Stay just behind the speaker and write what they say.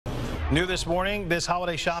New this morning, this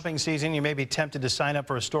holiday shopping season, you may be tempted to sign up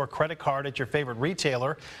for a store credit card at your favorite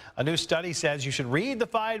retailer. A new study says you should read the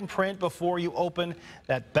fine print before you open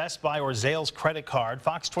that Best Buy or Zales credit card.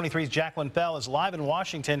 Fox 23's Jacqueline Fell is live in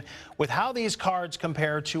Washington with how these cards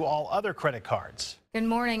compare to all other credit cards. Good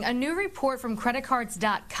morning. A new report from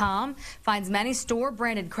creditcards.com finds many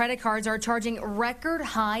store-branded credit cards are charging record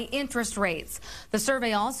high interest rates. The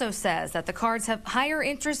survey also says that the cards have higher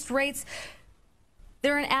interest rates.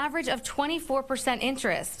 They're an average of 24%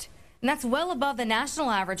 interest, and that's well above the national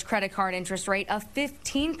average credit card interest rate of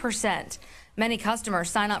 15%. Many customers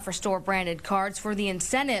sign up for store-branded cards for the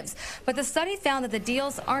incentives, but the study found that the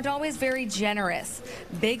deals aren't always very generous.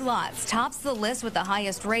 Big Lots tops the list with the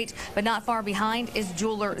highest rate, but not far behind is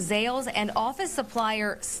jeweler Zales and office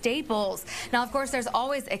supplier Staples. Now, of course, there's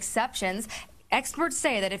always exceptions. Experts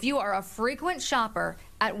say that if you are a frequent shopper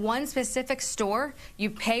at one specific store, you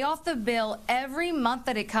pay off the bill every month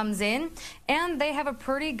that it comes in, and they have a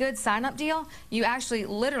pretty good sign-up deal. You actually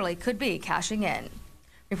literally could be cashing in.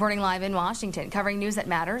 Reporting live in Washington, covering news that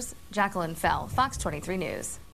matters, Jacqueline Fell, Fox 23 News.